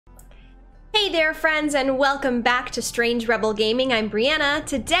Hey there, friends, and welcome back to Strange Rebel Gaming. I'm Brianna.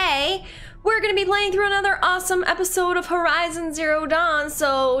 Today, we're going to be playing through another awesome episode of Horizon Zero Dawn,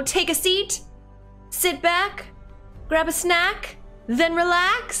 so take a seat, sit back, grab a snack, then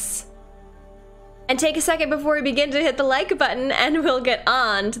relax, and take a second before we begin to hit the like button, and we'll get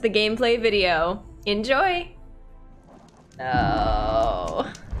on to the gameplay video. Enjoy!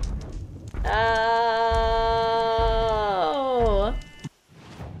 Oh. Oh.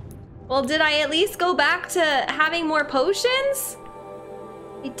 Well, did I at least go back to having more potions?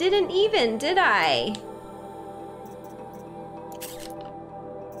 It didn't even, did I?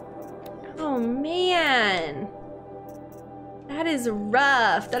 Oh man. That is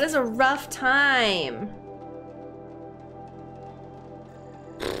rough. That is a rough time.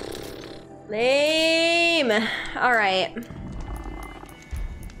 Lame. All right.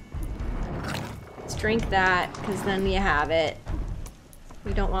 Let's drink that, because then you have it.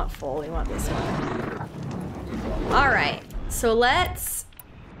 We don't want full, we want this one. All right, so let's,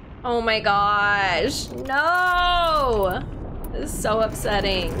 oh my gosh, no! This is so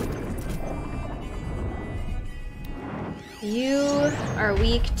upsetting. You are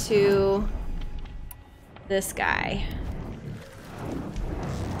weak to this guy.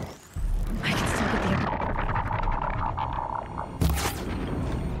 I can still get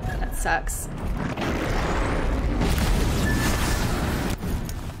the... That sucks.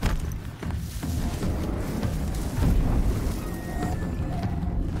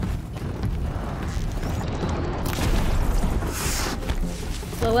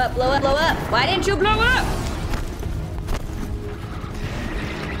 Blow up, blow up, blow up. Why didn't you blow up?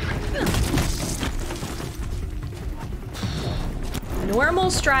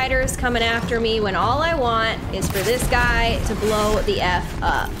 Normal Striders coming after me when all I want is for this guy to blow the F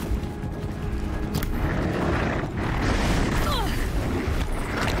up.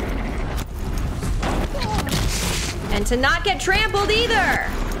 And to not get trampled either.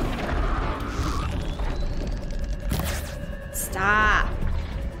 Stop.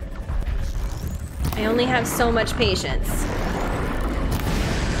 I only have so much patience.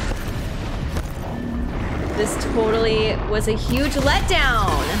 This totally was a huge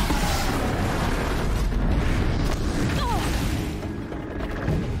letdown.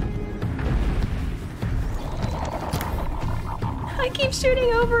 I keep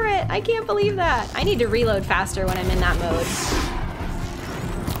shooting over it. I can't believe that. I need to reload faster when I'm in that mode.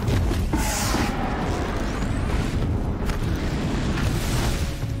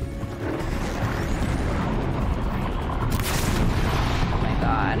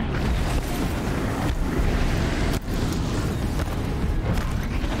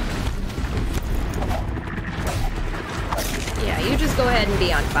 Go ahead and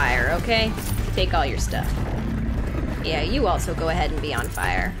be on fire, okay? Take all your stuff. Yeah, you also go ahead and be on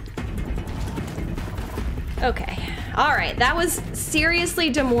fire. Okay. All right, that was seriously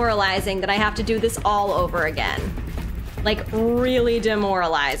demoralizing that I have to do this all over again. Like, really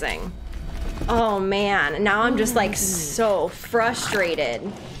demoralizing. Oh man, now I'm just like so frustrated.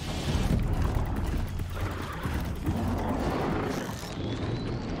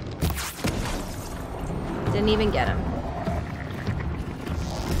 Didn't even get him.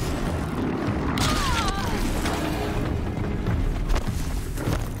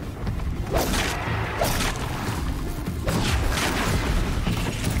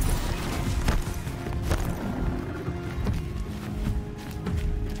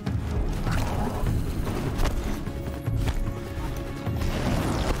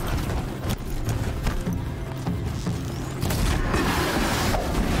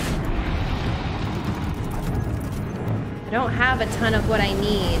 I don't have a ton of what I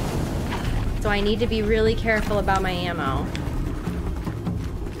need, so I need to be really careful about my ammo.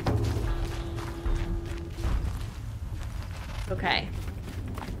 Okay.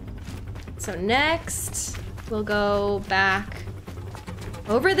 So next, we'll go back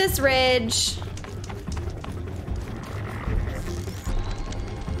over this ridge.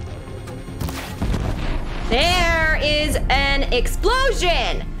 There is an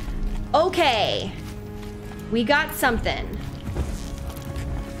explosion! Okay. We got something.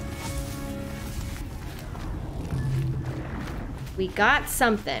 We got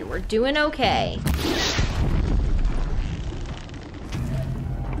something. We're doing okay.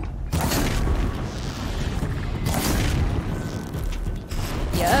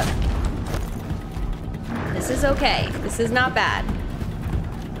 Yep. This is okay. This is not bad.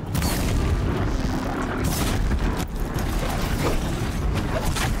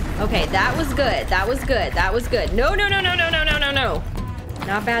 Okay, that was good. That was good. That was good. No, no, no, no, no, no, no, no, no.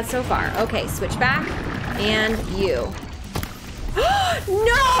 Not bad so far. Okay, switch back. And you.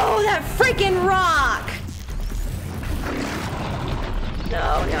 No, that that freaking rock!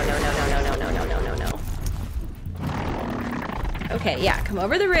 No, no, no, no, no, no, no, no, no, no, no. Okay, yeah, come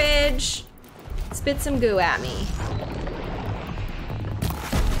over the ridge. Spit some goo at me.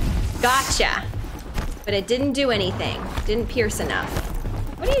 Gotcha. But it didn't do anything. Didn't pierce enough.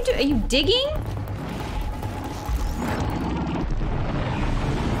 What are you doing? Are you digging?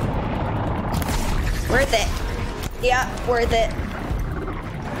 Worth it. Yeah, worth it.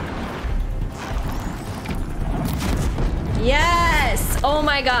 Yes! Oh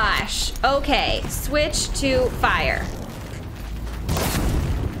my gosh. Okay, switch to fire.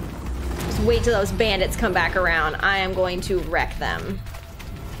 Just wait till those bandits come back around. I am going to wreck them.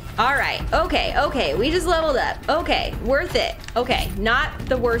 All right, okay, okay, we just leveled up. Okay, worth it. Okay, not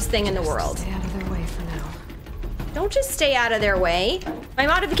the worst thing in the world. Stay out of their way for now. Don't just stay out of their way. My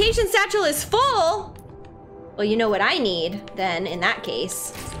modification satchel is full. Well, you know what I need then, in that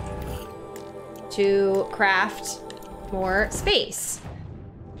case, to craft more space.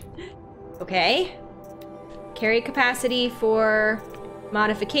 Okay. Carry capacity for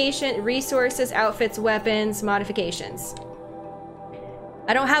modification, resources, outfits, weapons, modifications.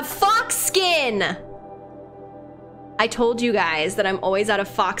 I don't have fox skin! I told you guys that I'm always out of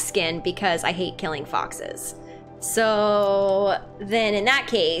fox skin because I hate killing foxes. So then in that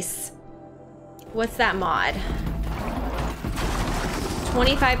case, what's that mod?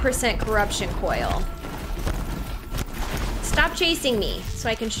 25% corruption coil. Stop chasing me so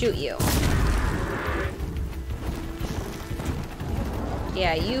I can shoot you.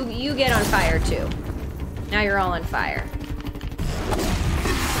 Yeah, you get on fire too. Now you're all on fire.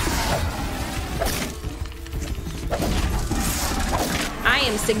 I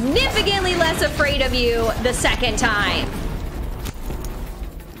am significantly less afraid of you the second time.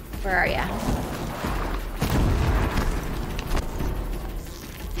 Where are ya?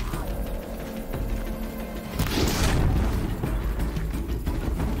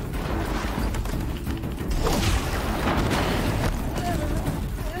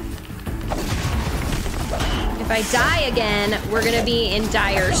 If I die again, we're gonna be in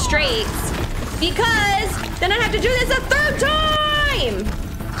dire straits because then I have to do this a third time!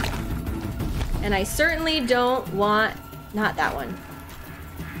 And I certainly don't want... not that one.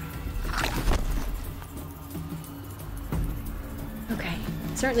 Okay,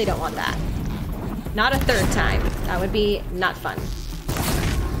 certainly don't want that. Not a third time. That would be not fun.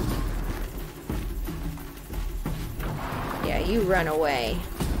 Yeah, you run away.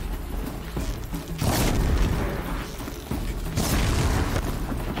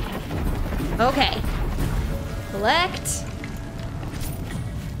 Okay. Collect.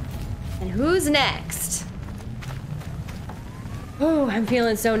 And who's next? Oh, I'm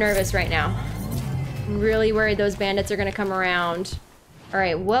feeling so nervous right now. I'm really worried those bandits are gonna come around. All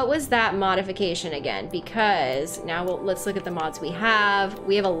right, what was that modification again? Because now let's look at the mods we have.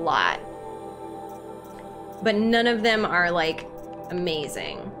 We have a lot. But none of them are like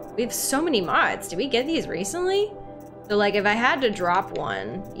amazing. We have so many mods. Did we get these recently? So like if I had to drop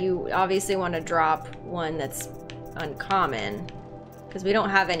one, you obviously want to drop one that's uncommon because we don't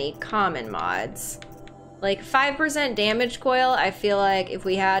have any common mods. Like 5% damage coil, I feel like if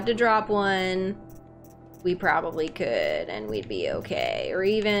we had to drop one, we probably could and we'd be okay. Or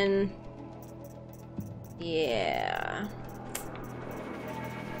even, yeah.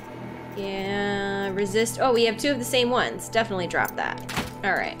 Yeah, resist. Oh, we have two of the same ones. Definitely drop that.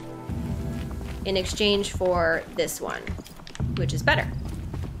 All right. In exchange for this one, which is better.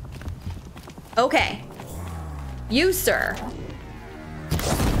 Okay. You, sir,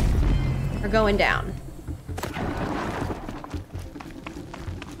 are going down.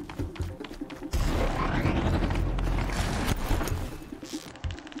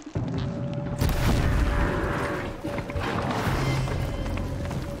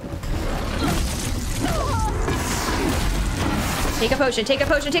 Take a potion, take a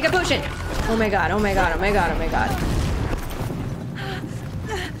potion, take a potion! Oh my god, oh my god, oh my god, oh my god.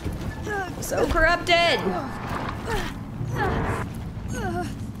 So corrupted!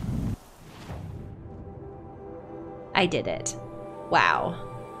 I did it. Wow.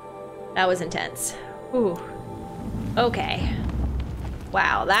 That was intense. Ooh. Okay.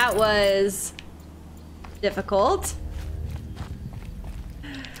 Wow, that was difficult.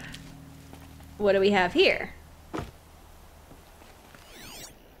 What do we have here?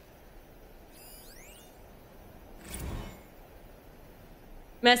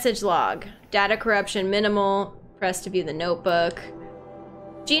 Message log. Data corruption minimal. Press to view the notebook.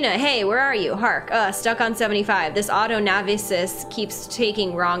 Gina, hey, where are you? Hark, stuck on 75. This auto navisis keeps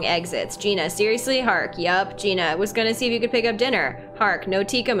taking wrong exits. Gina, seriously? Hark, yup. Gina, was gonna see if you could pick up dinner. Hark, no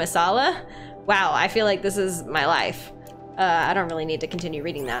tikka masala? Wow, I feel like this is my life. I don't really need to continue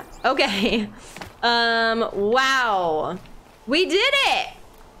reading that. Okay. Wow. We did it!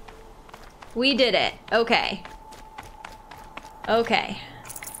 We did it. Okay. Okay.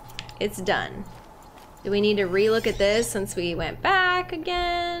 It's done. Do we need to relook at this since we went back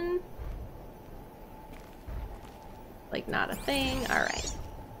again? Like, not a thing. All right.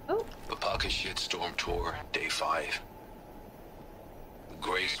 Oh. Apocalyptic shitstorm tour, day 5. The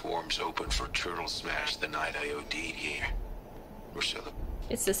gray swarms open for turtle smash the night I OD'd here.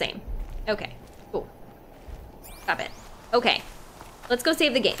 It's the same. Okay. Cool. Stop it. Okay. Let's go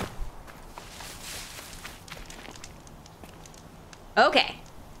save the game. Okay.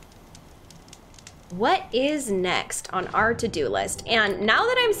 What is next on our to-do list? And now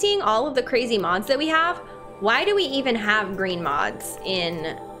that I'm seeing all of the crazy mods that we have, why do we even have green mods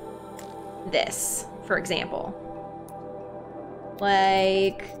in this, for example?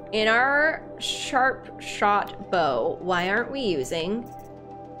 Like, in our sharp shot bow, why aren't we using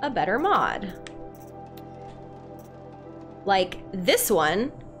a better mod? Like this one,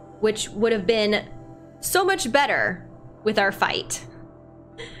 which would have been so much better with our fight.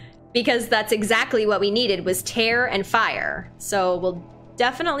 Because that's exactly what we needed, was tear and fire. So we'll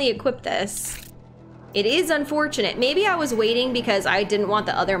definitely equip this. It is unfortunate. Maybe I was waiting because I didn't want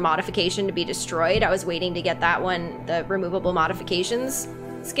the other modification to be destroyed. I was waiting to get that one, the removable modifications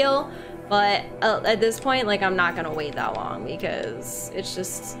skill. But at this point, like, I'm not gonna wait that long because it's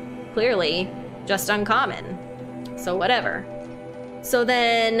just clearly just uncommon. So whatever. So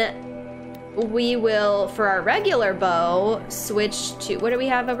then we will, for our regular bow, switch to, what do we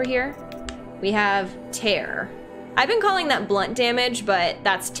have over here? We have tear. I've been calling that blunt damage, but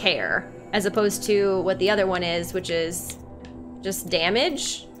that's tear, as opposed to what the other one is, which is just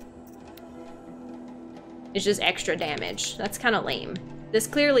damage. It's just extra damage. That's kind of lame.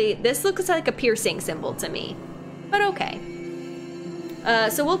 This looks like a piercing symbol to me, but okay.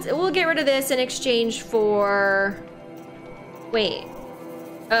 So we'll get rid of this in exchange for, wait,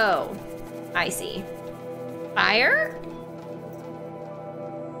 oh. I see. Fire?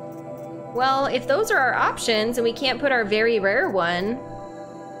 Well, if those are our options and we can't put our very rare one,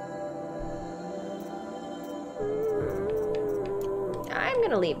 I'm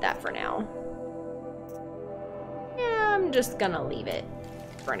gonna leave that for now. Yeah, I'm just gonna leave it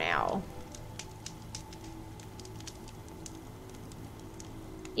for now.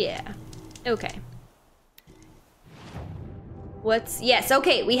 Yeah, okay. Yes,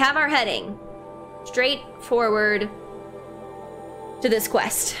 okay, we have our heading. Straight forward to this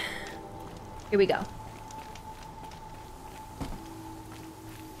quest. Here we go.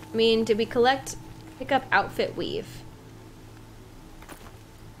 I mean, did we pick up outfit weave?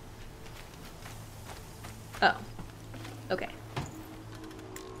 Oh, okay.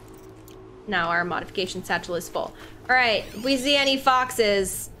 Now our modification satchel is full. All right, if we see any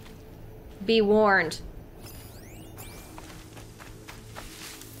foxes, be warned.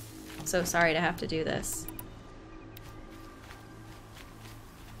 So sorry to have to do this.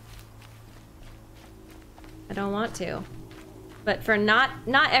 I don't want to. But for not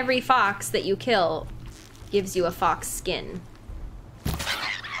every fox that you kill gives you a fox skin.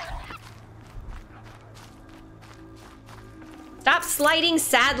 Stop sliding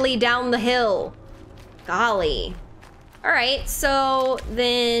sadly down the hill. Golly. All right, so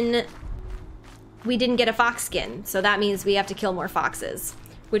then we didn't get a fox skin. So that means we have to kill more foxes.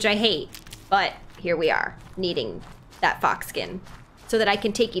 Which I hate, but here we are, needing that fox skin so that I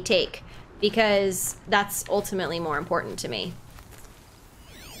can take, because that's ultimately more important to me.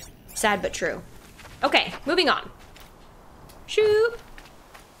 Sad but true. Okay, moving on. Shoot.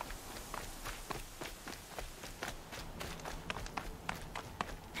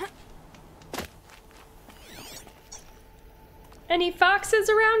 Any foxes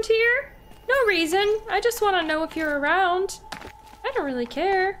around here? No reason. I just want to know if you're around. I don't really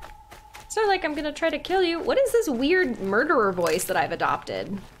care. It's not like I'm gonna try to kill you. What is this weird murderer voice that I've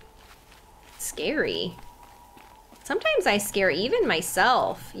adopted? Scary. Sometimes I scare even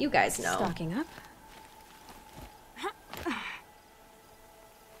myself. You guys know. Stocking up.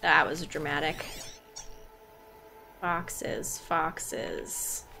 That was dramatic. Foxes,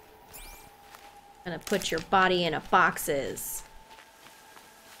 foxes. Gonna put your body in a foxes.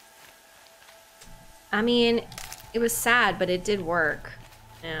 I mean, it was sad, but it did work.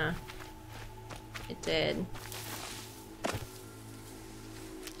 Yeah, it did.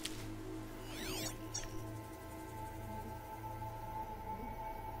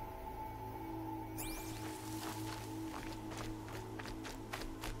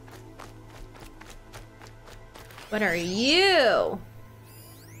 What are you?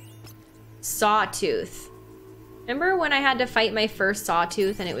 Sawtooth. Remember when I had to fight my first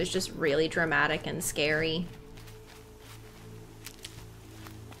Sawtooth and it was just really dramatic and scary?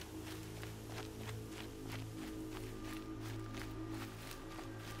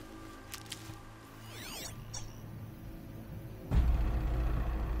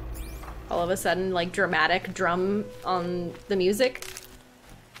 All of a sudden, like, dramatic drum on the music.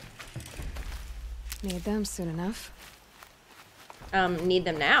 Need them soon enough. Need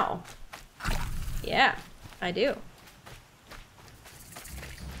them now. Yeah, I do.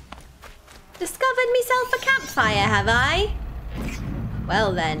 Discovered myself a campfire, have I?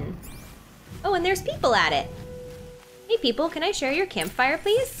 Well then. Oh, and there's people at it. Hey people, can I share your campfire,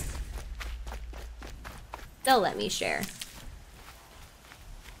 please? They'll let me share.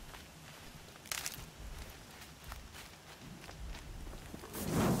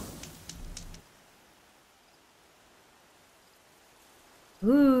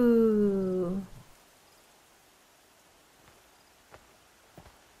 Ooh.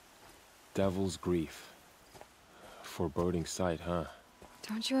 Devil's Grief. Foreboding sight, huh?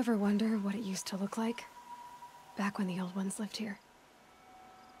 Don't you ever wonder what it used to look like? Back when the old ones lived here.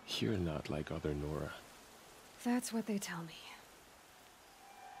 You're not like other Nora. That's what they tell me.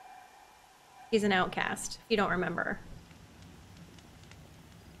 He's an outcast, if you don't remember.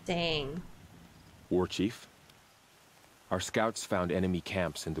 Dang. War Chief? Our scouts found enemy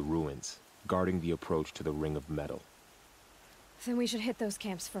camps in the ruins, guarding the approach to the Ring of Metal. Then we should hit those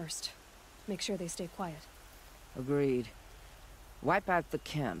camps first. Make sure they stay quiet. Agreed. Wipe out the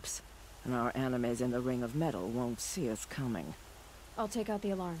camps, and our enemies in the Ring of Metal won't see us coming. I'll take out the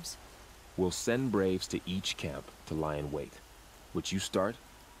alarms. We'll send Braves to each camp to lie in wait. Which you start,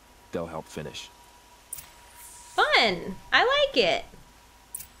 they'll help finish. Fun! I like it.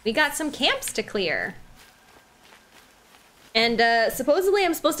 We got some camps to clear. And supposedly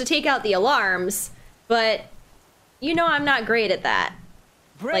I'm supposed to take out the alarms, but you know I'm not great at that.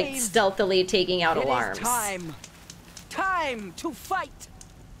 Braves, like stealthily taking out alarms. It is time. Time to fight.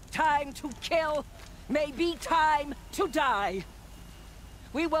 Time to kill. Maybe time to die.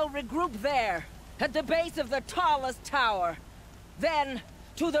 We will regroup there, at the base of the tallest tower. Then,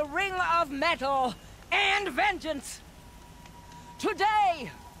 to the Ring of Metal and vengeance.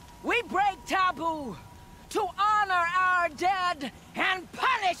 Today, we break taboo to honor our dead and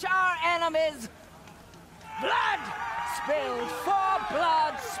punish our enemies. Blood spilled for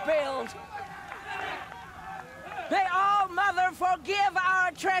blood spilled. May All Mother forgive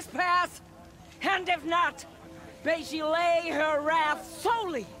our trespass, and if not, may she lay her wrath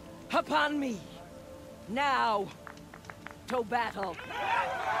solely upon me. Now, to battle.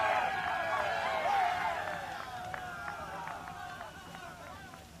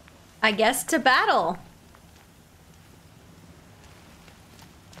 I guess to battle.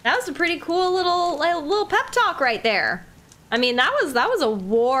 That was a pretty cool little pep talk right there. I mean, that was a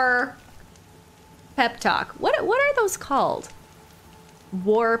war pep talk. What are those called?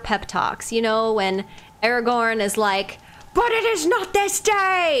 War pep talks. You know, when Aragorn is like, "But it is not this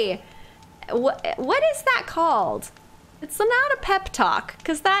day." What is that called? It's not a pep talk,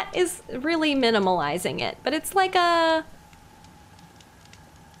 because that is really minimalizing it. But it's like a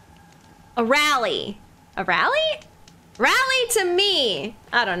rally. A rally? Rally to me!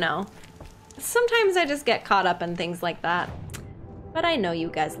 I don't know. Sometimes I just get caught up in things like that. But I know you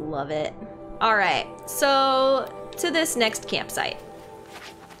guys love it. Alright, so to this next campsite.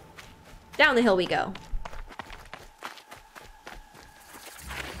 Down the hill we go.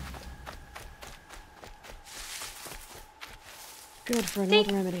 Good for an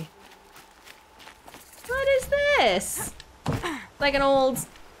old remedy. What is this? Like an old...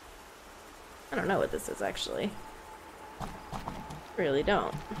 I don't know what this is actually. Really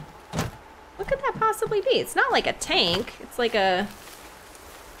don't. What could that possibly be? It's not like a tank. It's like a...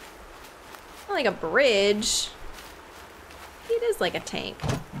 not like a bridge. It is like a tank.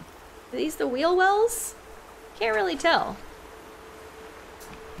 Are these the wheel wells? Can't really tell.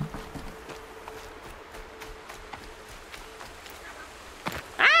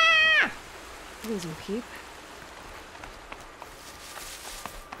 Ah! Losing peep.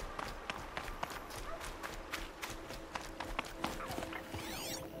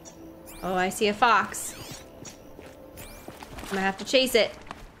 Oh, I see a fox. I'm gonna have to chase it.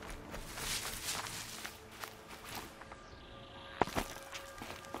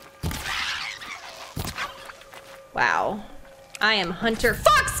 Wow. I am Hunter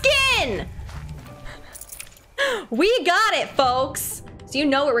Foxskin! We got it, folks! So you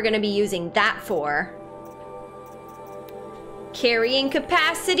know what we're gonna be using that for. Carrying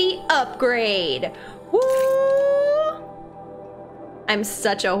capacity upgrade. Woo! I'm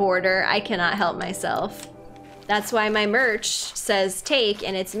such a hoarder. I cannot help myself. That's why my merch says take,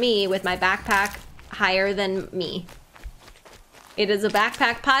 and it's me with my backpack higher than me. It is a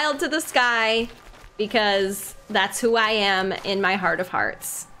backpack piled to the sky because that's who I am in my heart of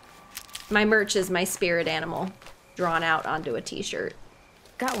hearts. My merch is my spirit animal drawn out onto a t-shirt.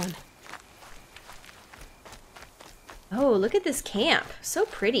 Got one. Oh, look at this camp. So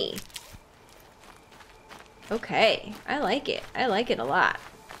pretty. Okay, I like it. I like it a lot.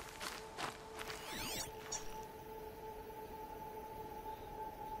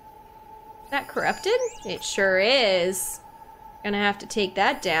 Is that corrupted? It sure is. Gonna have to take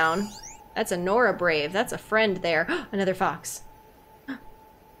that down. That's a Nora Brave. That's a friend there. Another fox.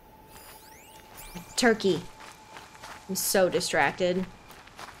 Turkey. I'm so distracted.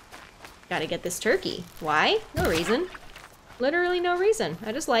 Gotta get this turkey. Why? No reason. Literally no reason.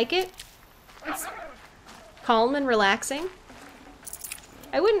 I just like it. It's calm and relaxing.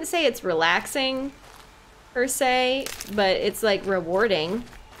 I wouldn't say it's relaxing, per se, but it's like rewarding,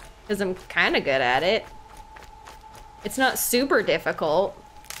 because I'm kind of good at it. It's not super difficult.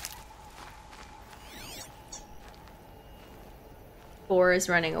 Boar is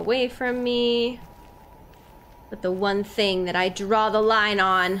running away from me. But the one thing that I draw the line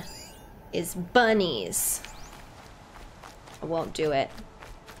on is bunnies. I won't do it.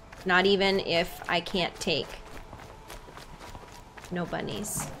 Not even if I can't take. No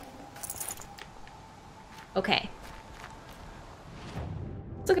bunnies. Okay.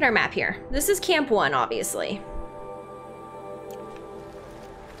 Let's look at our map here. This is Camp 1, obviously.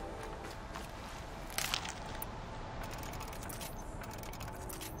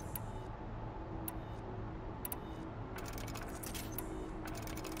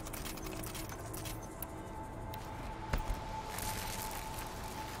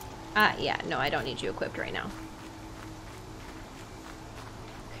 Yeah, no, I don't need you equipped right now.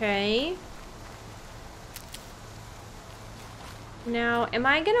 Okay. Now, am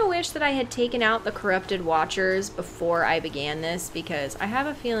I gonna wish that I had taken out the corrupted watchers before I began this? Because I have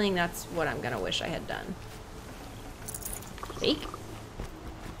a feeling that's what I'm gonna wish I had done. Fake?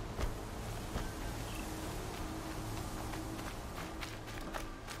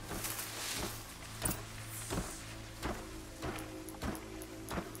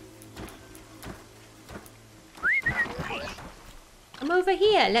 I'm over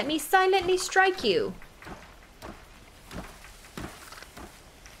here. Let me silently strike you.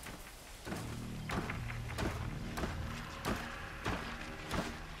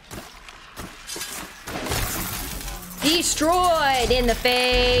 Destroyed in the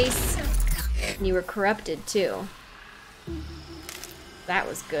face. And you were corrupted too. That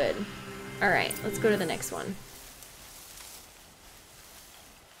was good. All right, let's go to the next one.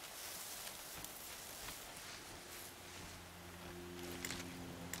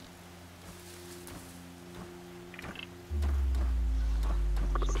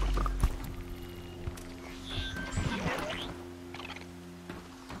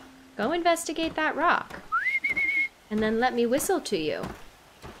 Go investigate that rock. And then let me whistle to you.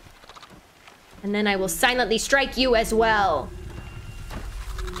 And then I will silently strike you as well.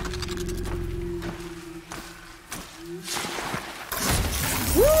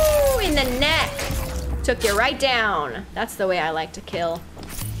 Woo! In the neck! Took you right down. That's the way I like to kill.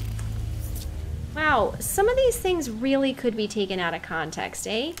 Wow, some of these things really could be taken out of context,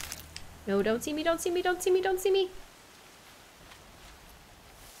 eh? No, don't see me, don't see me, don't see me, don't see me.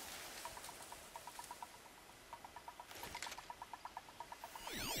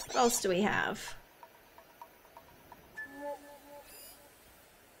 What else do we have?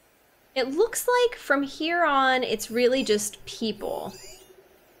 It looks like from here on, it's really just people.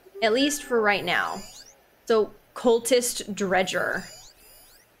 At least for right now. So, cultist dredger.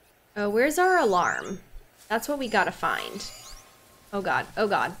 Where's our alarm? That's what we gotta find. Oh god, oh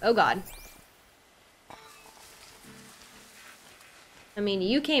god, oh god. I mean,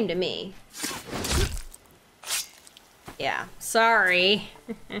 you came to me. Yeah, sorry.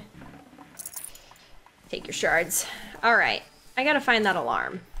 Take your shards. Alright, I gotta find that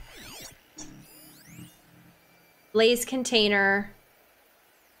alarm. Blaze container.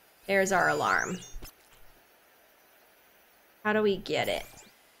 There's our alarm. How do we get it?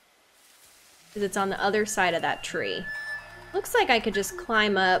 Because it's on the other side of that tree. Looks like I could just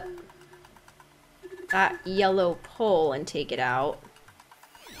climb up that yellow pole and take it out.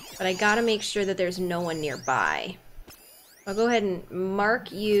 But I gotta make sure that there's no one nearby. I'll go ahead and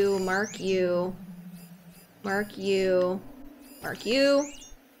mark you, mark you, mark you, mark you.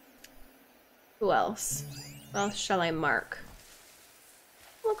 Who else? Who else shall I mark?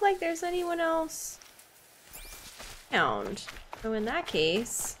 Look like there's anyone else. Hound. So in that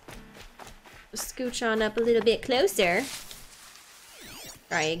case, scooch on up a little bit closer.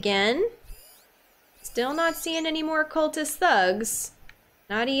 Try again. Still not seeing any more cultist thugs.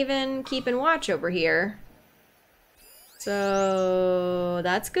 Not even keeping watch over here. So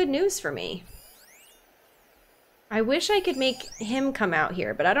that's good news for me. I wish I could make him come out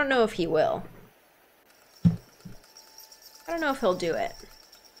here, but I don't know if he will. I don't know if he'll do it.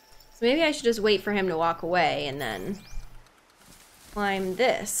 So maybe I should just wait for him to walk away and then climb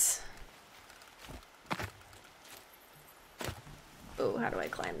this. Oh, how do I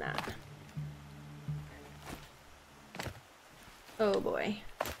climb that? Oh boy.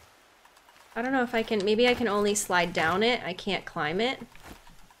 I don't know if I can, maybe I can only slide down it. I can't climb it.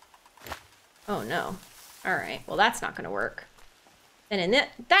 Oh no. Alright, well that's not gonna work. And in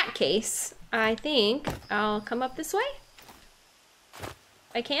that case, I think I'll come up this way.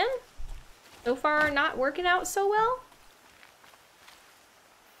 If I can. So far, not working out so well.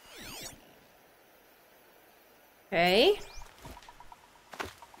 Okay.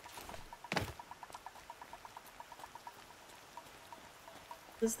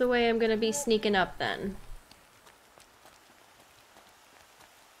 This is the way I'm gonna be sneaking up then.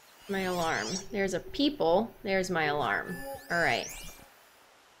 My alarm. There's a people. There's my alarm. Alright.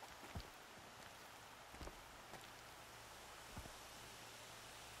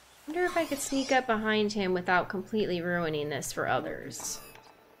 Wonder if I could sneak up behind him without completely ruining this for others.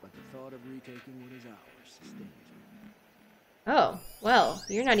 But the thought of retaking what is ours sustains me. Oh, well,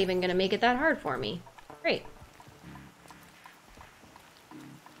 you're not even gonna make it that hard for me. Great.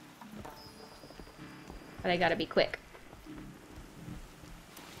 But I gotta be quick.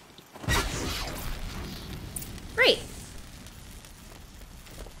 Great.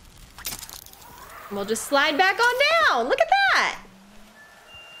 We'll just slide back on down. Look at that.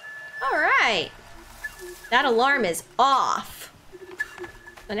 All right. That alarm is off.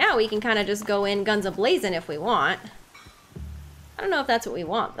 So now we can kind of just go in guns a-blazing if we want. I don't know if that's what we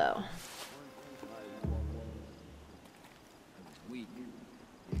want, though. I was weak.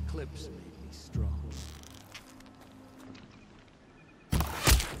 The eclipse made me strong.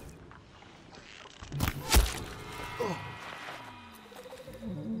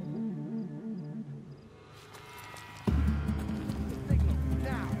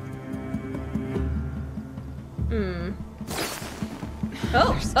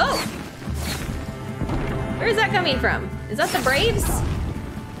 Oh, oh! Where is that coming from? Is that the Braves?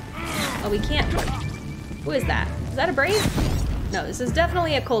 Oh, we can't. Who is that? Is that a Brave? No, this is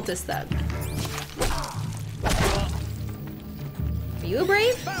definitely a cultist thug. Are you a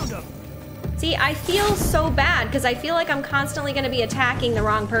Brave? See, I feel so bad because I feel like I'm constantly going to be attacking the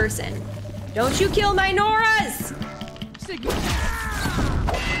wrong person. Don't you kill my Noras!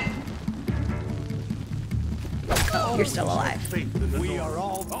 Oh, you're still alive. We are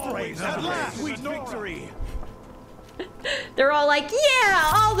all praised at last, sweet victory. They're all like,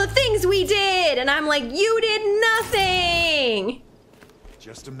 yeah, all the things we did! And I'm like, you did nothing!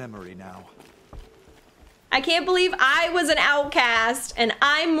 Just a memory now. I can't believe I was an outcast and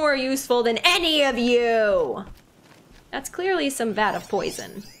I'm more useful than any of you! That's clearly some vat of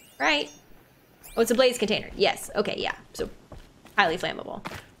poison, right? Oh, it's a blaze container. Yes, okay, yeah. So, highly flammable.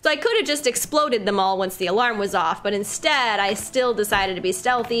 So I could have just exploded them all once the alarm was off, but instead I still decided to be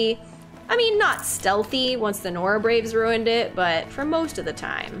stealthy. I mean, not stealthy once the Nora Braves ruined it, but for most of the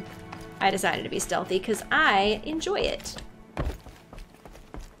time, I decided to be stealthy because I enjoy it.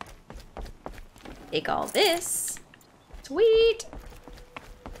 Take all this. Sweet.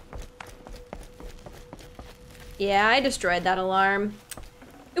 Yeah, I destroyed that alarm.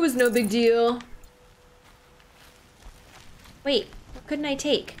 It was no big deal. Wait, what couldn't I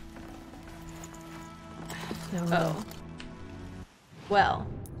take? No. Oh. Well,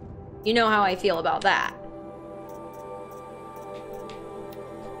 you know how I feel about that.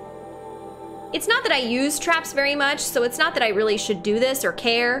 It's not that I use traps very much, so it's not that I really should do this or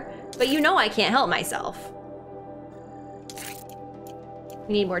care, but you know I can't help myself.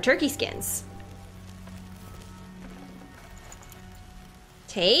 We need more turkey skins.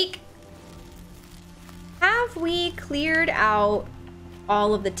 Take. Have we cleared out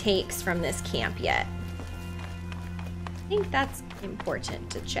all of the takes from this camp yet? I think that's important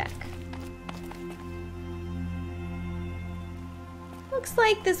to check. Looks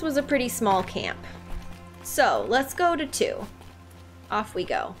like this was a pretty small camp. So let's go to 2. Off we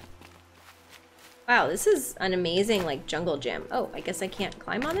go. Wow, this is an amazing like jungle gym. Oh, I guess I can't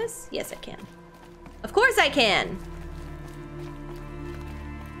climb on this? Yes, I can. Of course I can!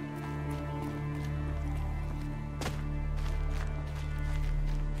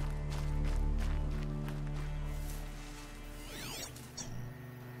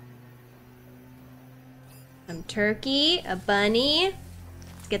 Some turkey, a bunny.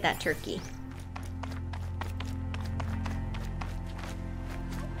 Let's get that turkey.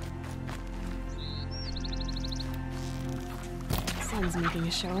 Sun's making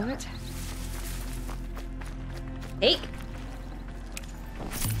a show of it. Take.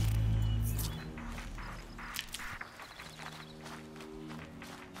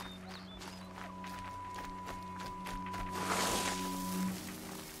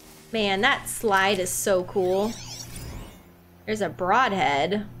 Man, that slide is so cool. There's a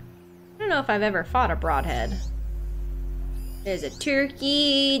broadhead. I don't know if I've ever fought a broadhead. There's a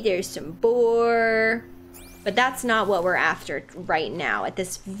turkey, there's some boar. But that's not what we're after right now. At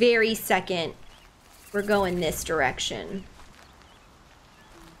this very second, we're going this direction.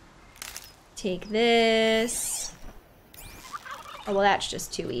 Take this. Oh, well, that's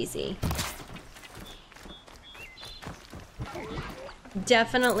just too easy.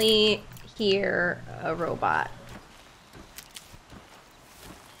 Definitely hear a robot.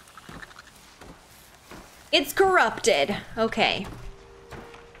 It's corrupted. Okay.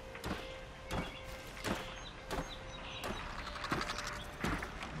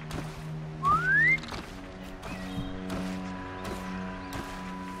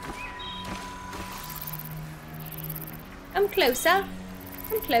 Come closer.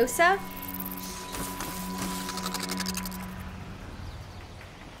 Come closer.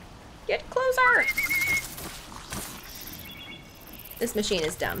 Get closer! This machine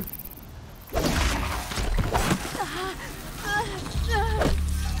is dumb.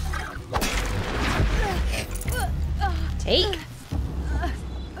 Take.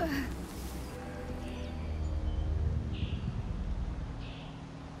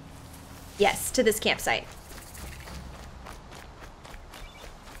 Yes, to this campsite.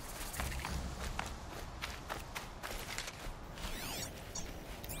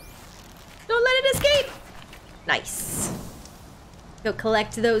 Don't let it escape! Nice. Go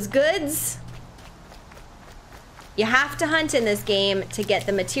collect those goods. You have to hunt in this game to get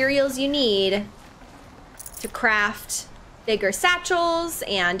the materials you need to craft bigger satchels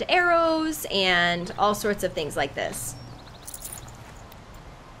and arrows and all sorts of things like this.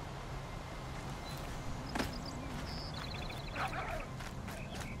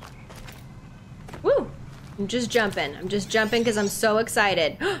 Woo! I'm just jumping. I'm just jumping because I'm so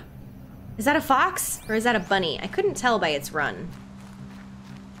excited. Is that a fox or is that a bunny? I couldn't tell by its run.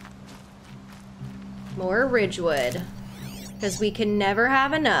 More ridgewood, because we can never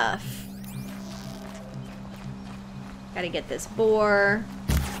have enough. Gotta get this boar.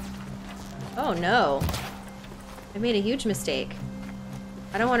 Oh no. I made a huge mistake.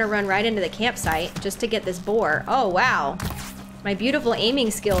 I don't want to run right into the campsite just to get this boar. Oh wow. My beautiful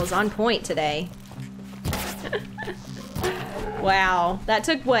aiming skill is on point today. Wow. That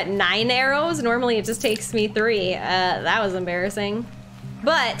took, what, 9 arrows? Normally it just takes me 3. That was embarrassing.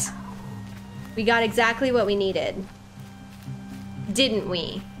 But we got exactly what we needed. Didn't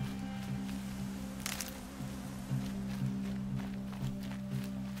we?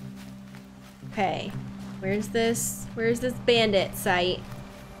 Okay. Where's this bandit site?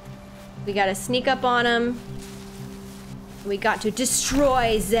 We gotta sneak up on them. We got to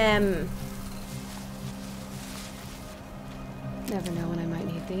destroy them. Never know when I might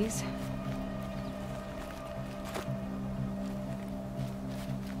need these.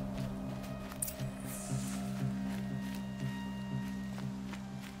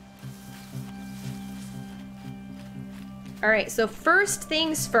 All right, so first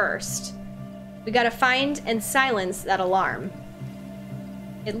things first. We gotta find and silence that alarm.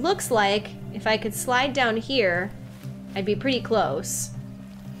 It looks like if I could slide down here, I'd be pretty close.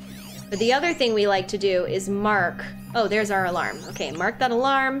 But the other thing we like to do is mark. Oh, there's our alarm. Okay, mark that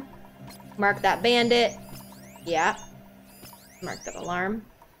alarm. Mark that bandit. Yeah. Mark that alarm.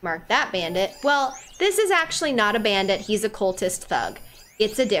 Mark that bandit. Well, this is actually not a bandit. He's a cultist thug.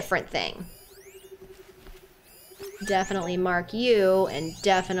 It's a different thing. Definitely mark you, and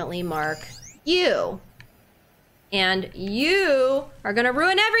definitely mark you. And you are gonna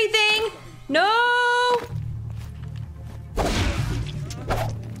ruin everything! No!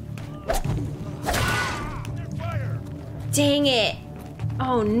 Dang it!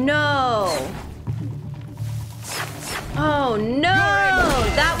 Oh no! Oh no!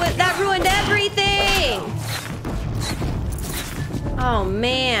 That ruined everything! Oh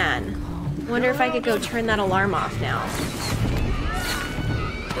man. Wonder if I could go turn that alarm off now.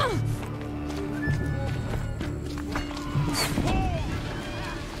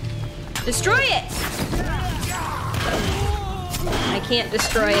 Destroy it! I can't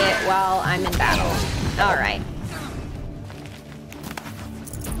destroy it while I'm in battle. Alright.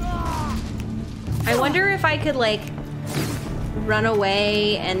 I wonder if I could, like, run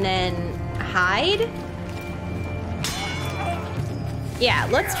away and then hide? Yeah,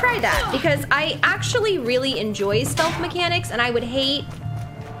 let's try that, because I actually really enjoy stealth mechanics, and I would hate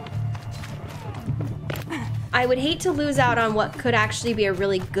to lose out on what could actually be a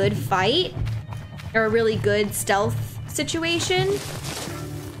really good fight, or a really good stealth situation,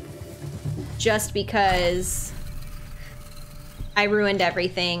 just because I ruined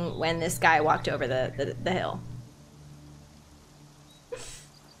everything when this guy walked over the hill.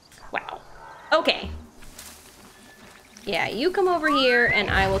 Wow. Okay. Yeah, you come over here and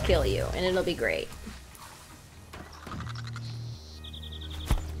I will kill you, and it'll be great.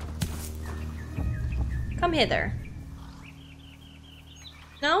 Come hither.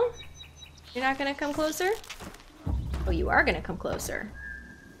 No? You're not gonna come closer? Oh, you are gonna come closer.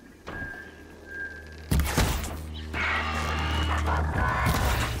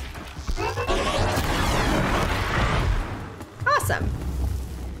 Awesome.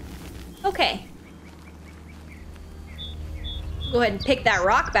 Okay. Go ahead and pick that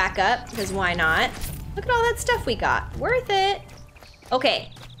rock back up, because why not? Look at all that stuff we got. Worth it.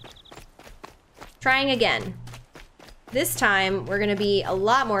 Okay. Trying again. This time, we're gonna be a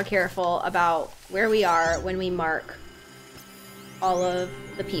lot more careful about where we are when we mark all of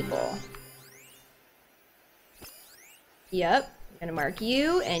the people. Yep. I'm gonna mark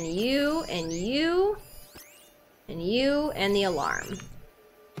you, and you, and you, and you, and the alarm.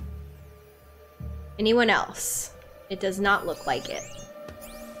 Anyone else? It does not look like it.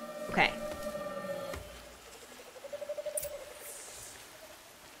 Okay.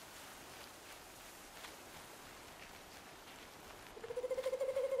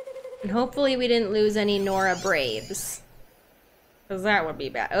 And hopefully we didn't lose any Nora Braves. Because that would be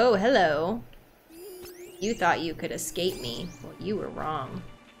bad. Oh, hello. You thought you could escape me. Well, you were wrong.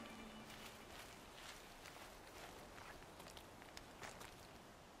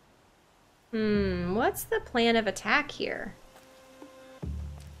 What's the plan of attack here?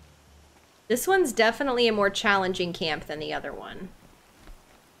 This one's definitely a more challenging camp than the other one.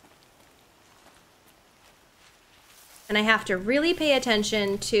 And I have to really pay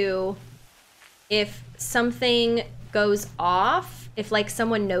attention to if something goes off, if like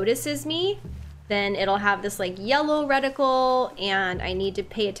someone notices me, then it'll have this like yellow reticle, and I need to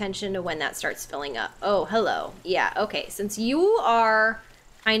pay attention to when that starts filling up. Oh, hello. Yeah, okay. Since you are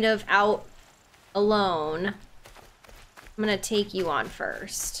kind of out alone, I'm gonna take you on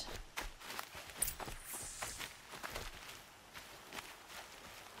first.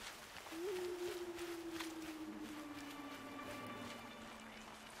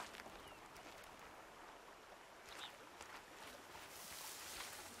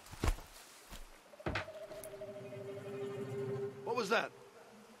 What was that?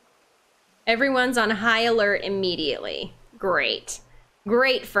 Everyone's on high alert immediately. Great.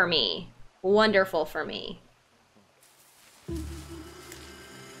 Great for me. Wonderful for me.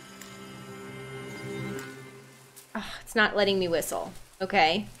 Oh, it's not letting me whistle.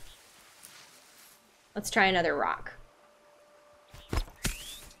 Okay. Let's try another rock.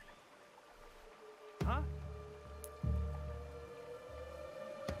 Huh?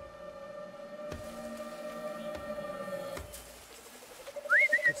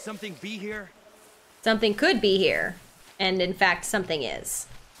 Could something be here? Something could be here. And in fact, something is.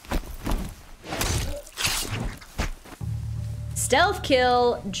 Stealth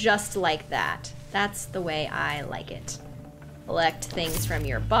kill just like that. That's the way I like it. Collect things from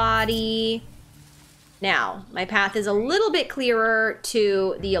your body. Now, my path is a little bit clearer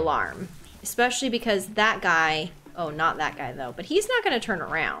to the alarm, especially because that guy, oh, not that guy though, but he's not going to turn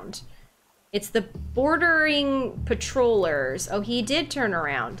around. It's the bordering patrollers. Oh, he did turn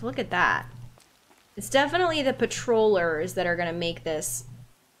around. Look at that. It's definitely the patrollers that are going to make this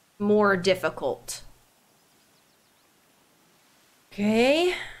more difficult.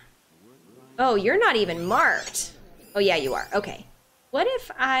 Okay. Oh, you're not even marked. Oh, yeah, you are. Okay. What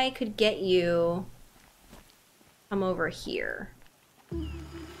if I could get you... come over here.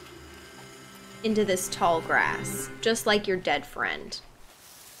 Into this tall grass. Just like your dead friend.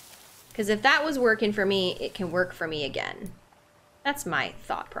 Because if that was working for me, it can work for me again. That's my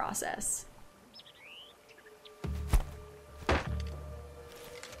thought process.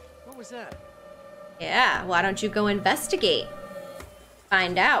 What was that? Yeah, why don't you go investigate?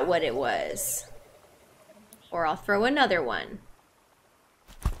 Find out what it was. Or I'll throw another one.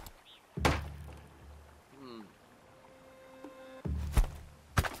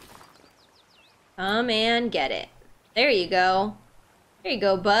 Come and get it. There you go. There you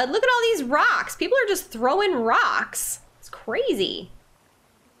go, bud. Look at all these rocks. People are just throwing rocks. It's crazy.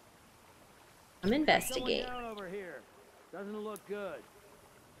 Come investigate. Someone down over here. Doesn't look good.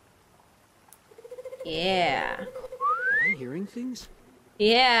 Yeah. Am I hearing things?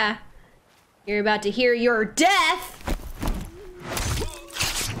 Yeah. You're about to hear your death!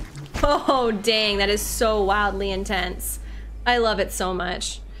 Oh, dang, that is so wildly intense. I love it so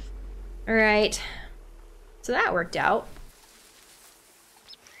much. Alright. So that worked out.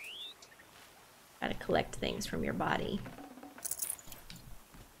 Gotta collect things from your body.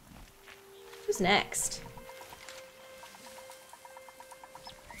 Who's next?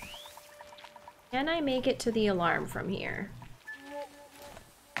 Can I make it to the alarm from here?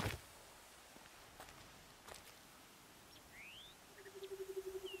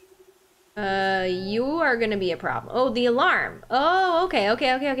 You are gonna be a problem. Oh, the alarm. Oh, okay.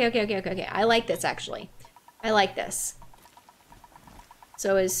 I like this, actually. I like this.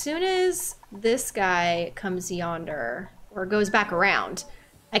 So as soon as this guy comes yonder, or goes back around,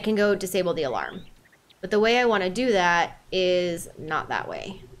 I can go disable the alarm. But the way I want to do that is not that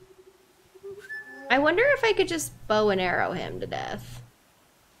way. I wonder if I could just bow and arrow him to death.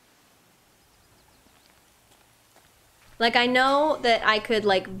 Like, I know that I could,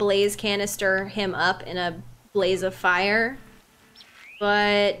 like, blaze canister him up in a blaze of fire.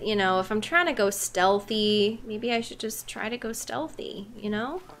 But, you know, if I'm trying to go stealthy, maybe I should just try to go stealthy, you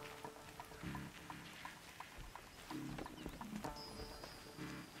know?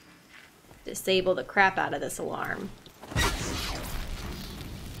 Disable the crap out of this alarm.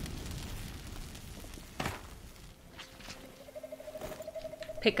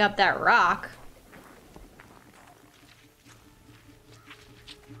 Pick up that rock.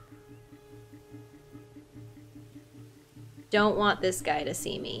 Don't want this guy to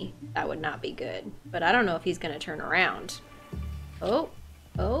see me. That would not be good. But I don't know if he's gonna turn around. Oh,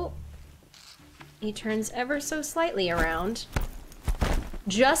 oh. He turns ever so slightly around.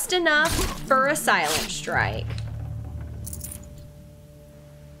 Just enough for a silent strike.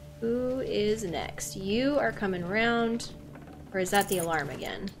 Who is next? You are coming around. Or is that the alarm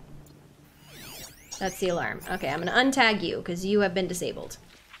again? That's the alarm. Okay, I'm gonna untag you because you have been disabled.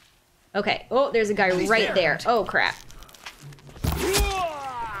 Okay. Oh, there's a guy right there. Oh, crap.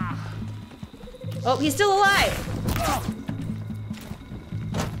 Oh, he's still alive.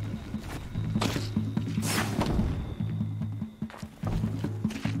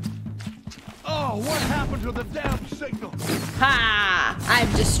 Oh, what happened to the damn signal? Ha!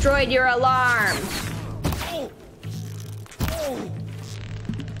 I've destroyed your alarm. Oh. Oh.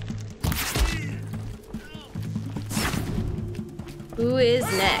 Who is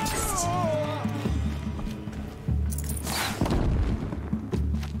next?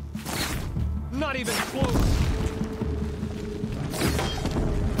 Not even close.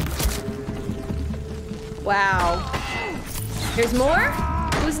 Wow. There's more?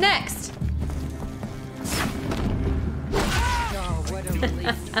 Who's next? Oh, what a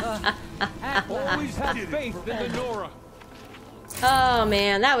relief. Always have faith in the Nora. Oh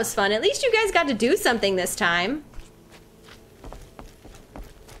man, that was fun. At least you guys got to do something this time.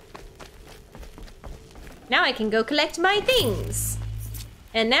 Now I can go collect my things.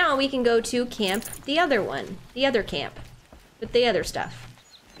 And now we can go to camp, the other one. The other camp. With the other stuff.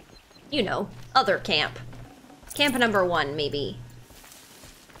 You know, other camp. Camp number 1, maybe.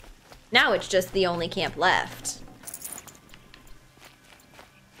 Now it's just the only camp left.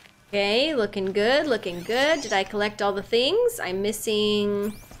 Okay, looking good, looking good. Did I collect all the things? I'm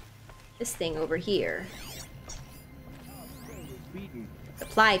missing this thing over here.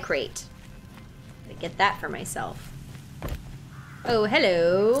 Supply crate. Gotta get that for myself. Oh,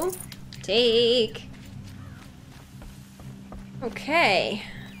 hello. Take. Okay.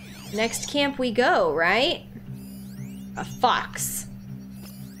 Next camp we go, right? A fox.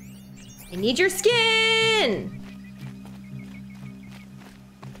 I need your skin!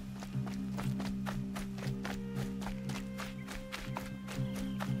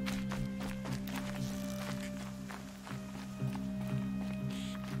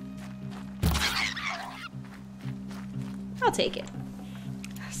 I'll take it.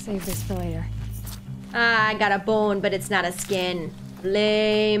 Save this for later. Ah, I got a bone, but it's not a skin.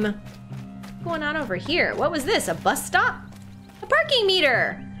 Lame. What's going on over here? What was this? A bus stop? A parking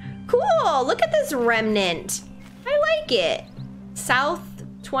meter. Cool. Look at this remnant. I like it. South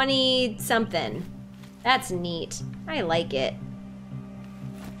 20 something. That's neat. I like it.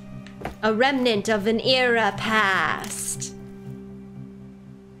 A remnant of an era past.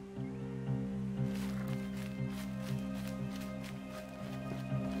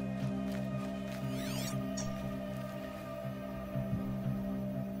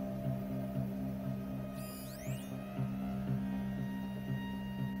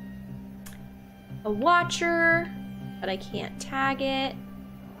 a watcher, but I can't tag it.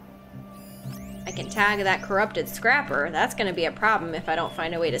 I can tag that corrupted scrapper. That's gonna be a problem if I don't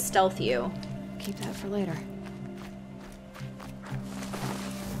find a way to stealth you. Keep that for later.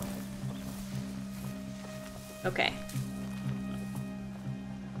 Okay.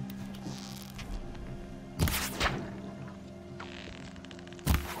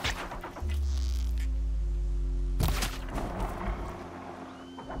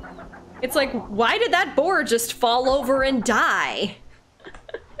 It's like, why did that boar just fall over and die?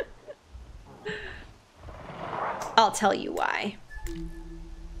 I'll tell you why.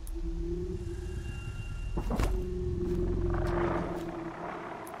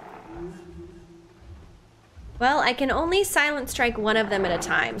 Well, I can only silent strike one of them at a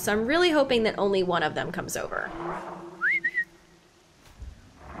time, so I'm really hoping that only one of them comes over.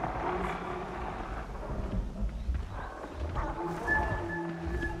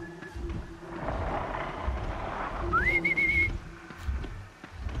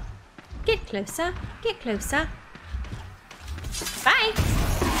 Get closer, get closer. Bye!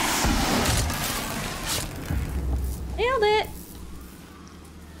 Nailed it!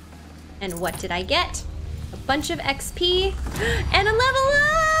 And what did I get? A bunch of XP and a level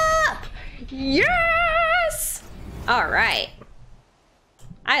up! Yes! Alright.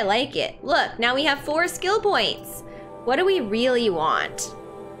 I like it. Look, now we have 4 skill points. What do we really want?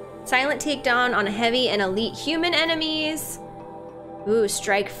 Silent takedown on heavy and elite human enemies. Ooh,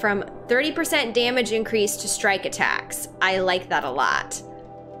 strike from 30% damage increase to strike attacks. I like that a lot.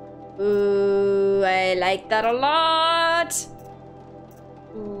 Ooh, I like that a lot.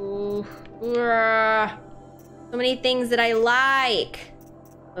 Ooh, so many things that I like.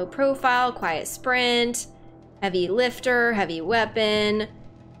 Low profile, quiet sprint, heavy lifter, heavy weapon,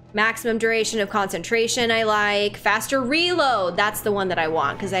 maximum duration of concentration I like, faster reload. That's the one that I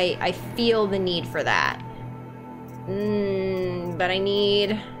want because I feel the need for that. But I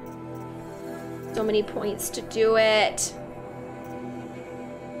need so many points to do it.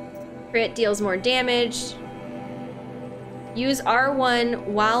 Crit deals more damage. Use R1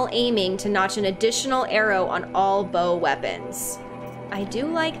 while aiming to notch an additional arrow on all bow weapons. I do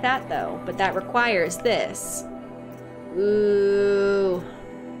like that though, but that requires this. Ooh.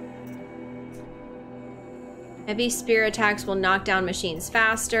 Heavy spear attacks will knock down machines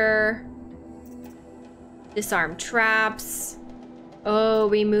faster. Disarm traps. Oh,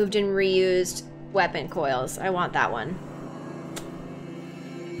 removed and reused weapon coils. I want that one.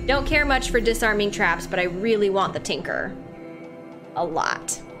 Don't care much for disarming traps, but I really want the tinker. A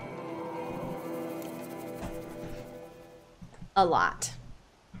lot. A lot.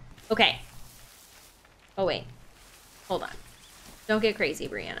 Okay. Oh, wait. Hold on. Don't get crazy,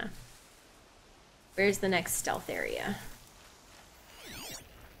 Brianna. Where's the next stealth area?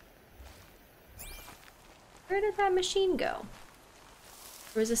 Where did that machine go?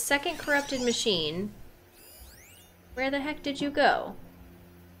 There was a second corrupted machine. Where the heck did you go?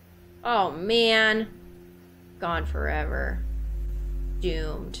 Oh, man. Gone forever.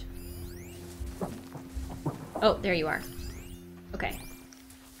 Doomed. Oh, there you are. Okay.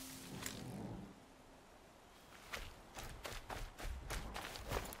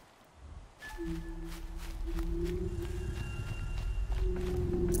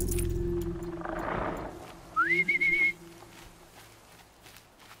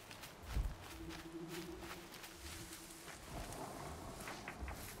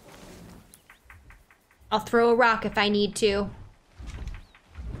 I'll throw a rock if I need to.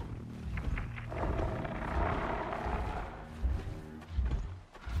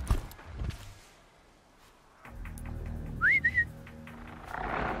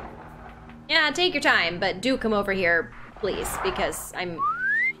 Yeah, take your time, but do come over here, please, because I'm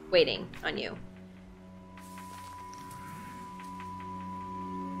waiting on you.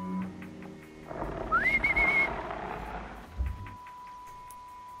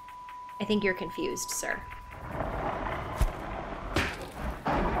 I think you're confused, sir.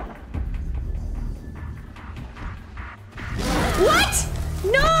 What?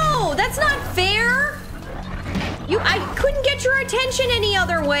 No, that's not fair. I couldn't get your attention any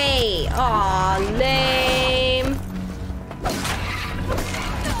other way. Aw, lame.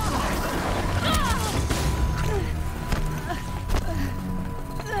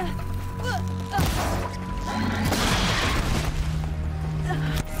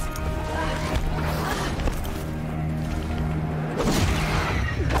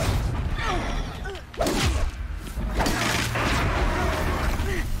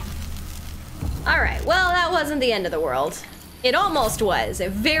 Wasn't the end of the world. It almost was. It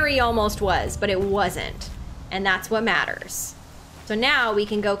very almost was, but it wasn't. And that's what matters. So now we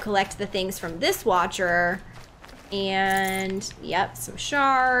can go collect the things from this Watcher. And, yep, some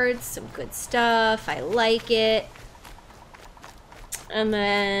shards, some good stuff. I like it. And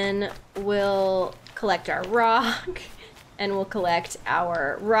then we'll collect our rock. And we'll collect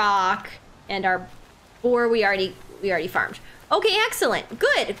our rock. And our boar we already farmed. Okay, excellent.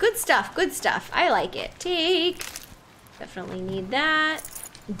 Good stuff, good stuff. I like it. Take. Definitely need that.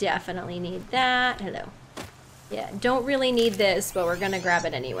 Definitely need that. Hello. Yeah, don't really need this, but we're gonna grab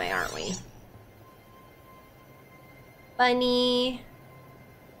it anyway, aren't we? Bunny.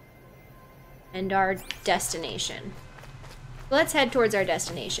 And our destination. Let's head towards our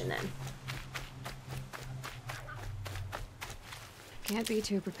destination then. Can't be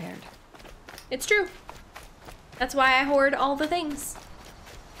too prepared. It's true. That's why I hoard all the things.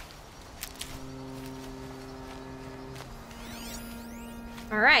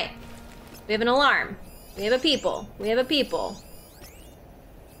 All right. We have an alarm. We have a people. We have a people.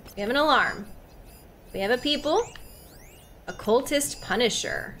 We have an alarm. We have a people. Occultist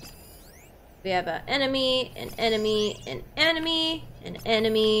Punisher. We have an enemy, an enemy, an enemy, an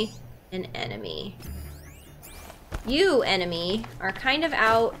enemy, an enemy. You, enemy, are kind of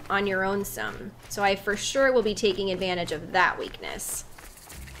out on your own some, so I for sure will be taking advantage of that weakness.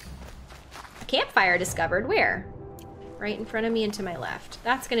 A campfire discovered. Where? Right in front of me and to my left.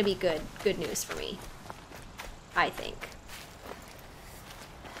 That's gonna be good news for me, I think.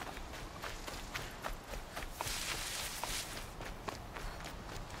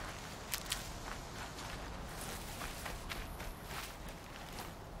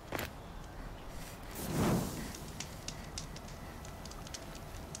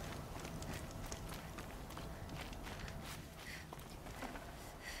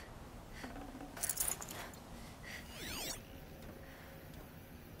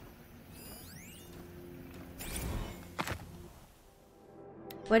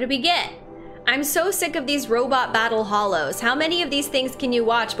 What did we get? I'm so sick of these robot battle hollows. How many of these things can you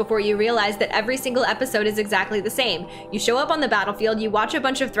watch before you realize that every single episode is exactly the same? You show up on the battlefield, you watch a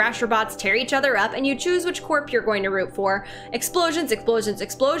bunch of Thrasher bots tear each other up, and you choose which corp you're going to root for. Explosions, explosions,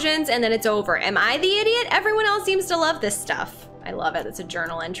 explosions, and then it's over. Am I the idiot? Everyone else seems to love this stuff. I love it. It's a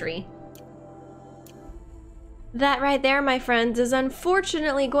journal entry. That right there, my friends, is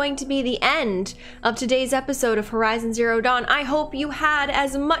unfortunately going to be the end of today's episode of Horizon Zero Dawn. I hope you had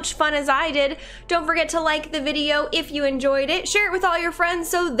as much fun as I did. Don't forget to like the video if you enjoyed it. Share it with all your friends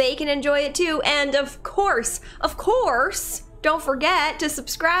so they can enjoy it too. And of course, don't forget to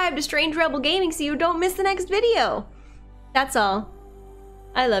subscribe to Strange Rebel Gaming so you don't miss the next video. That's all.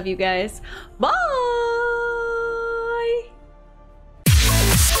 I love you guys. Bye!